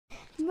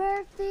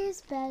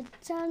Murphy's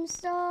Bedtime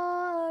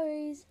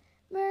Stories.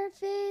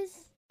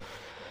 Murphy's.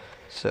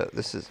 So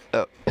this is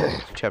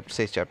chapter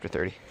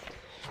 30.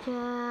 Chapter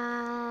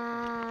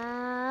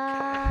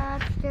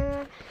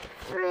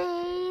 30.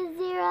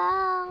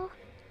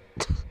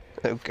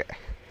 Okay.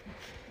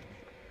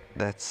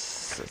 Let's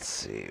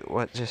see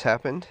what just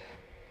happened.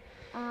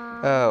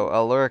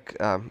 Aluric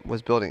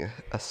was building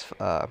a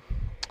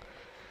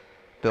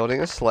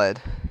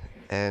sled,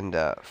 and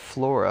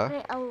Flora.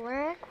 Wait,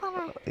 Aluric?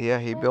 Yeah,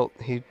 he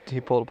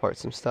pulled apart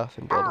some stuff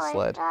and built a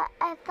sled.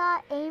 I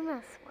thought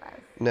Amos was.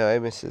 No,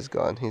 Amos is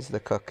gone. He's the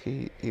cook.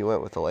 He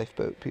went with the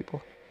lifeboat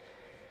people,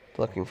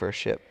 looking for a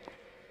ship.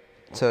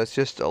 So it's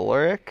just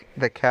Aluric,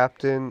 the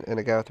captain, and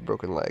a guy with a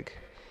broken leg,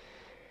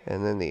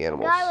 and then the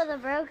animals. A guy with a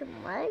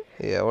broken leg?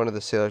 Yeah, one of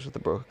the sailors with a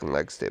broken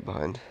leg stayed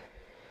behind.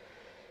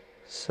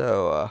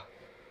 So,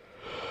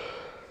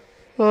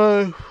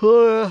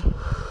 Flora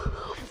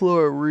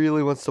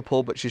really wants to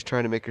pull, but she's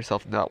trying to make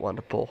herself not want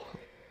to pull.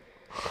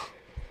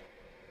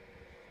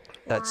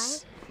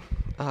 That's,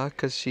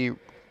 because I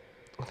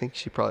think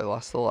she probably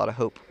lost a lot of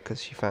hope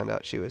because she found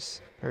out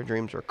her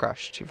dreams were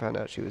crushed. She found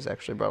out she was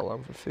actually brought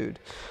along for food,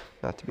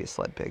 not to be a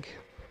sled pig.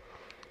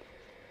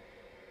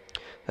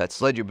 That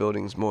sled you're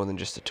building's more than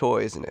just a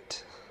toy, isn't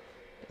it?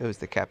 It was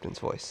the captain's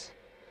voice.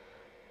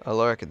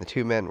 Aluric and the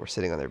two men were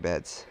sitting on their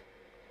beds.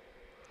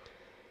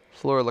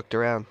 Flora looked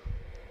around.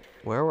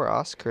 Where were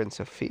Oscar and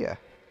Sophia?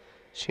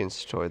 She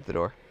inched toward the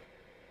door.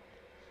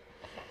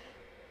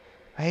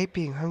 I hate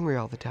being hungry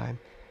all the time,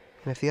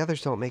 and if the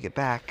others don't make it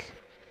back...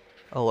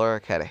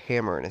 Aluric had a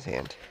hammer in his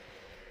hand.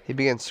 He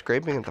began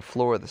scraping at the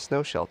floor of the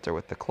snow shelter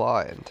with the claw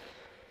end,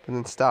 but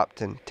then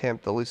stopped and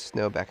tamped the loose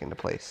snow back into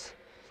place.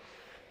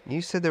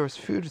 You said there was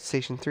food at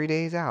Station 3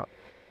 days out,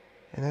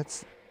 and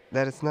that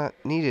it's not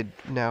needed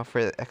now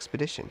for the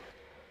expedition.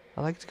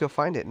 I'd like to go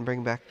find it and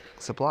bring back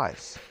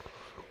supplies.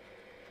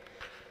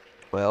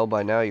 Well,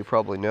 by now you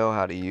probably know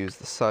how to use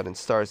the sun and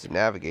stars to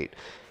navigate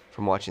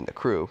from watching the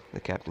crew, the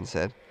captain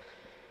said.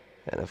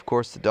 And of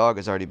course the dog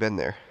has already been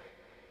there.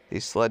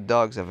 These sled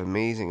dogs have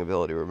amazing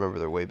ability to remember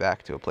their way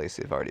back to a place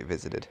they've already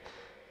visited,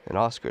 and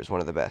Oscar is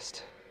one of the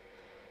best.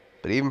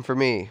 But even for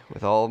me,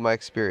 with all of my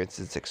experience,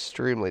 it's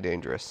extremely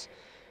dangerous,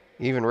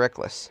 even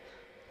reckless,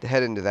 to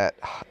head into that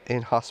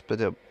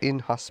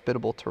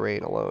inhospitable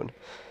terrain alone.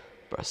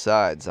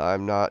 Besides,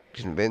 I'm not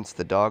convinced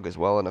the dog is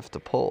well enough to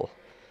pull.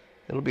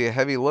 It'll be a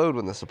heavy load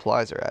when the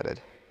supplies are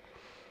added.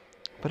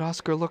 But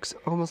Oscar looks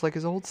almost like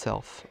his old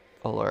self.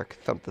 Aluric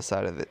thumped the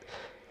side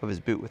of his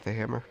boot with the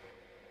hammer.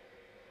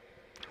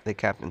 The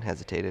captain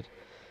hesitated.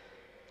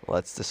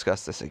 Let's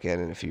discuss this again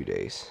in a few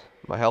days.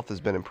 My health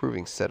has been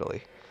improving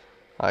steadily.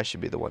 I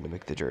should be the one to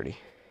make the journey.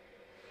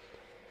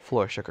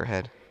 Flora shook her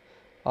head.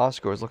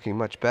 Oscar was looking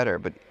much better,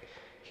 but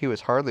he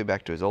was hardly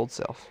back to his old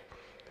self,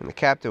 and the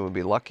captain would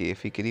be lucky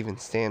if he could even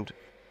stand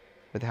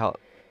without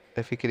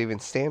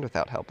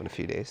help in a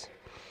few days.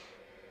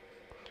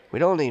 We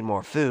don't need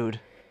more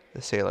food.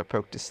 The sailor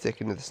poked his stick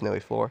into the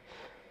snowy floor.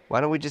 Why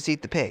don't we just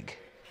eat the pig?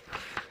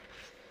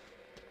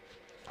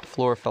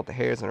 Flora felt the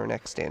hairs on her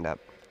neck stand up.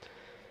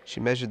 She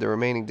measured the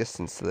remaining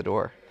distance to the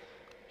door.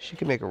 She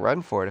could make a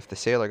run for it if the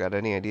sailor got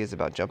any ideas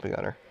about jumping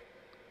on her.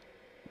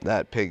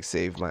 That pig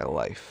saved my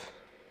life.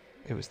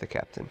 It was the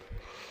captain.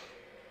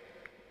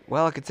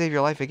 Well, it could save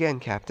your life again,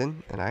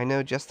 Captain, and I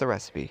know just the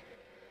recipe.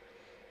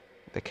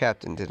 The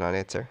captain did not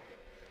answer.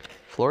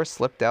 Flora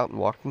slipped out and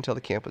walked until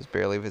the camp was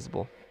barely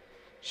visible.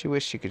 She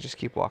wished she could just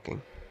keep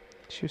walking.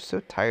 She was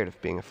so tired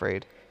of being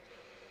afraid.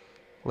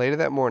 Later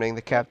that morning,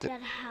 the captain...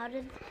 Dad, how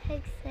did the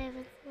pig save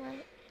its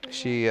life?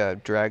 She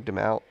dragged him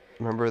out.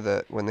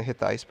 Remember when they hit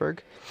the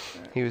iceberg?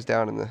 He was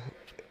down in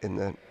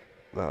the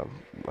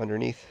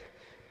underneath.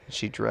 And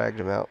she dragged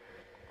him out.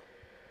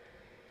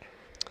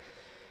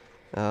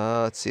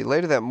 Let's see.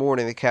 Later that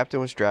morning, the captain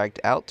was dragged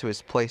out to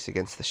his place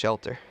against the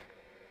shelter.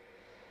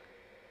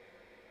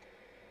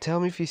 Tell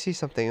me if you see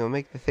something that will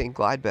make the thing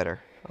glide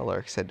better,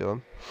 Aluric said to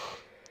him.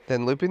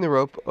 Then, looping the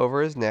rope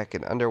over his neck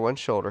and under one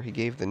shoulder, he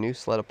gave the new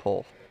sled a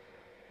pull.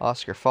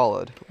 Oscar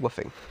followed,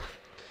 woofing.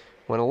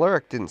 When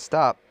Aluric didn't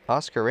stop,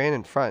 Oscar ran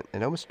in front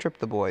and almost tripped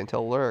the boy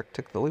until Aluric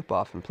took the loop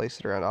off and placed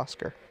it around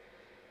Oscar.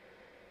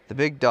 The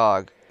big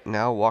dog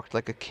now walked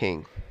like a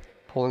king,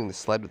 pulling the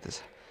sled with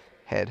his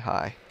head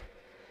high.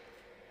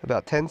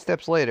 About 10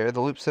 steps later,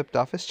 the loop slipped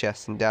off his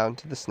chest and down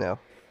to the snow.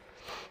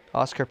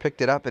 Oscar picked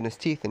it up in his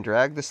teeth and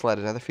dragged the sled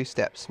another few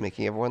steps,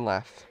 making everyone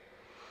laugh.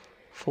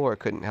 Flora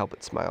couldn't help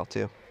but smile,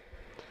 too.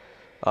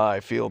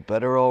 I feel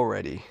better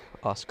already.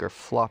 Oscar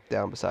flopped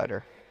down beside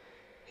her.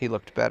 He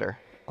looked better,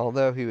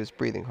 although he was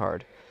breathing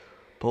hard.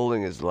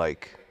 Pulling is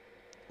like...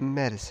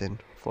 medicine,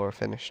 Flora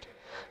finished.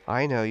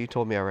 I know, you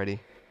told me already.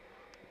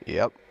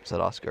 Yep, said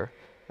Oscar,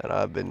 and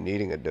I've been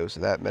needing a dose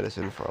of that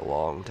medicine for a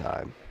long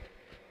time.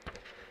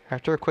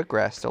 After a quick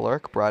rest,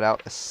 Aluric brought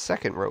out a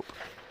second rope.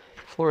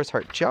 Flora's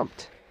heart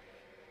jumped,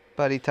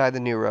 but he tied the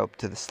new rope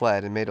to the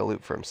sled and made a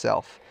loop for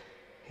himself.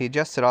 He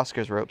adjusted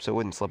Oscar's rope so it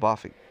wouldn't slip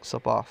off.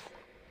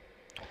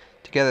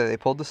 Together they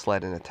pulled the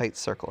sled in a tight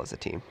circle as a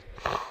team.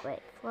 Wait,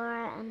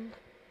 Flora and...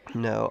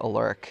 No,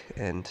 Alaric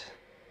and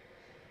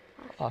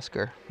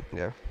Oscar.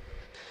 Yeah.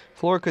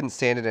 Flora couldn't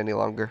stand it any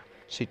longer.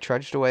 She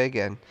trudged away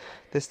again,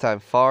 this time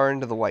far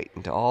into the white,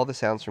 until all the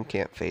sounds from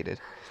camp faded.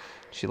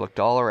 She looked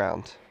all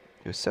around.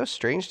 It was so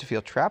strange to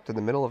feel trapped in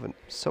the middle of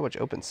so much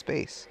open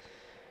space.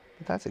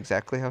 But that's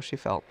exactly how she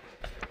felt.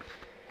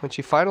 When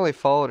she finally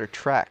followed her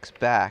tracks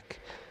back,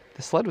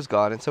 the sled was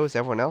gone, and so was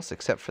everyone else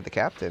except for the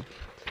captain.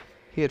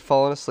 He had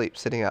fallen asleep,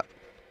 sitting up.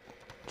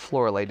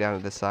 Flora lay down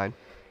at his side.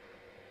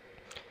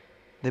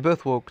 They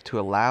both woke to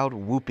a loud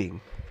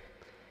whooping.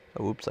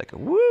 A whoop's like a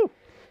woo!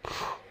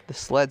 The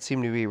sled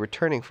seemed to be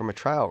returning from a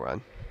trial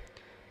run.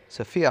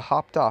 Sophia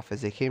hopped off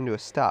as they came to a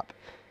stop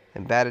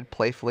and batted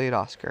playfully at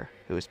Oscar,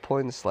 who was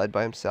pulling the sled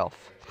by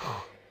himself.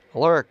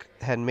 Alaric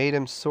had made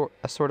him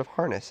a sort of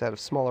harness out of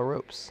smaller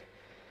ropes.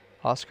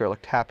 Oscar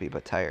looked happy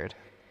but tired.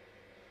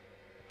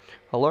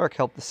 Alaric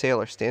helped the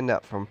sailor stand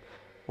up from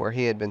where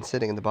he had been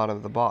sitting in the bottom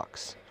of the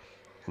box,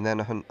 and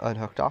then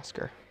unhooked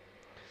Oscar.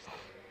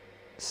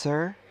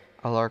 "Sir,"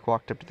 Alaric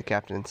walked up to the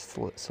captain and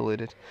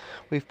saluted.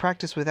 "We've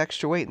practiced with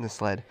extra weight in the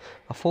sled,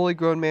 a fully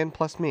grown man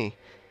plus me,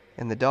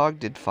 and the dog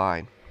did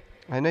fine.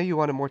 I know you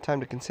wanted more time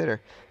to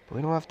consider, but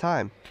we don't have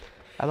time.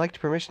 I'd like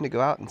permission to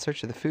go out in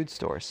search of the food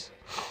stores."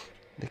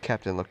 The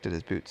captain looked at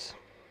his boots.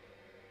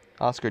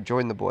 Oscar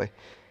joined the boy,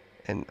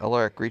 and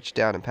Alaric reached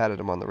down and patted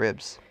him on the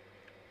ribs.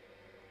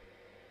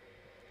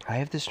 "I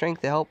have the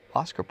strength to help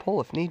Oscar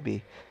pull if need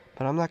be,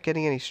 but I'm not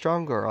getting any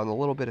stronger on the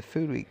little bit of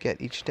food we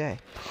get each day."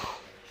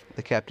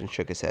 The captain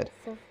shook his head.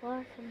 So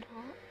Flora can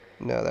talk.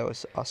 No, that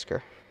was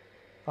Oscar.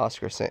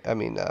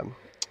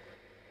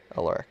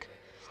 Alaric.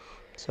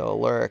 So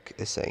Alaric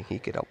is saying he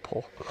could help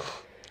pull.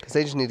 Because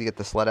they just need to get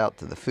the sled out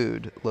to the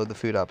food, load the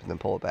food up, and then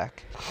pull it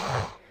back.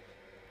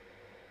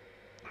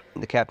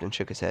 The captain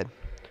shook his head.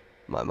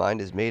 "My mind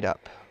is made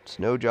up. It's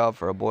no job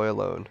for a boy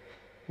alone.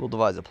 We'll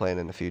devise a plan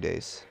in a few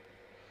days."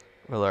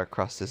 Alaric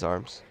crossed his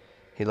arms.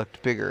 He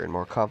looked bigger and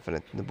more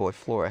confident than the boy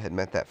Flora had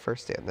met that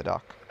first day on the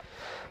dock.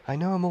 "I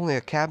know I'm only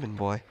a cabin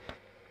boy,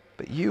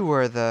 but you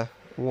were the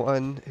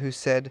one who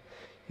said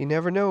you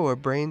never know where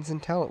brains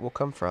and talent will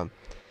come from.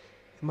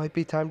 It might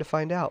be time to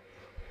find out."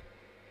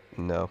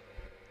 "No."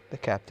 The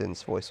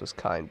captain's voice was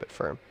kind but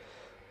firm.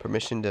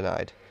 "Permission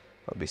denied.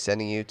 I'll be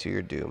sending you to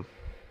your doom."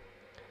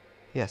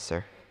 "Yes,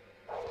 sir."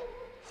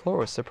 Flora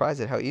was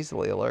surprised at how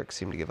easily Alaric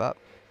seemed to give up.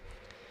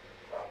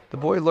 The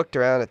boy looked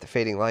around at the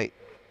fading light.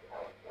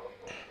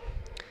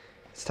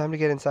 "It's time to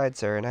get inside,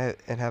 sir,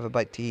 and have a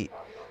bite to eat.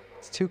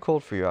 It's too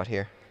cold for you out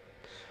here."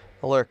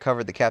 Alaric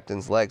covered the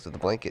captain's legs with a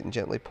blanket and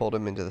gently pulled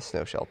him into the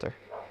snow shelter.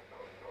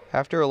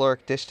 After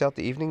Alaric dished out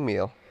the evening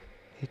meal,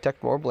 he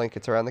tucked more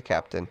blankets around the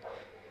captain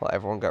while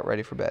everyone got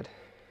ready for bed.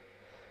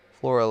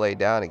 Flora lay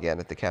down again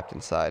at the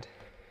captain's side.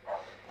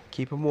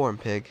 "Keep him warm,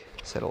 pig,"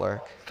 said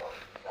Alaric.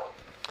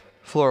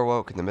 Flora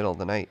woke in the middle of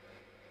the night.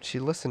 She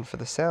listened for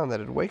the sound that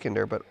had wakened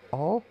her, but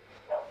all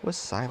was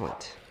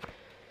silent.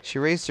 She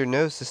raised her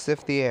nose to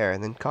sniff the air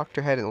and then cocked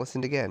her head and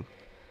listened again.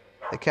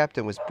 The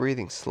captain was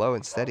breathing slow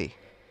and steady.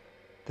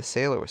 The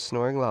sailor was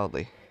snoring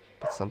loudly,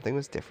 but something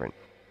was different.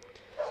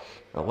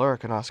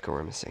 Alaric and Oscar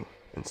were missing,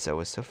 and so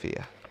was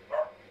Sophia.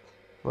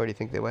 Where do you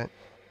think they went?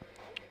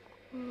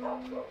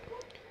 Don't know.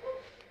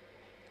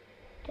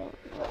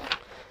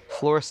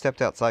 Flora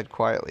stepped outside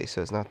quietly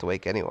so as not to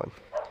wake anyone.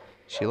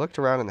 She looked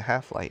around in the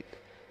half-light.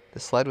 The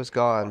sled was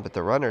gone, but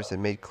the runners had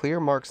made clear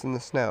marks in the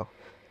snow,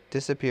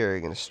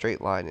 disappearing in a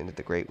straight line into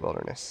the great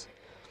wilderness.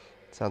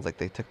 Sounds like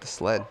they took the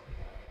sled.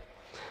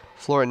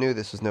 Flora knew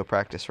this was no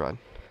practice run.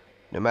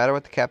 No matter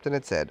what the captain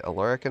had said,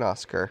 Alaric and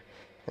Oscar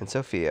and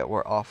Sophia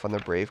were off on their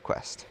brave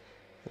quest,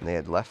 and they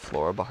had left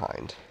Flora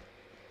behind.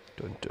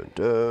 Dun dun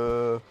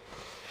dun.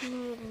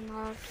 No,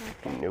 not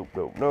like that. Nope,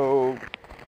 nope, nope.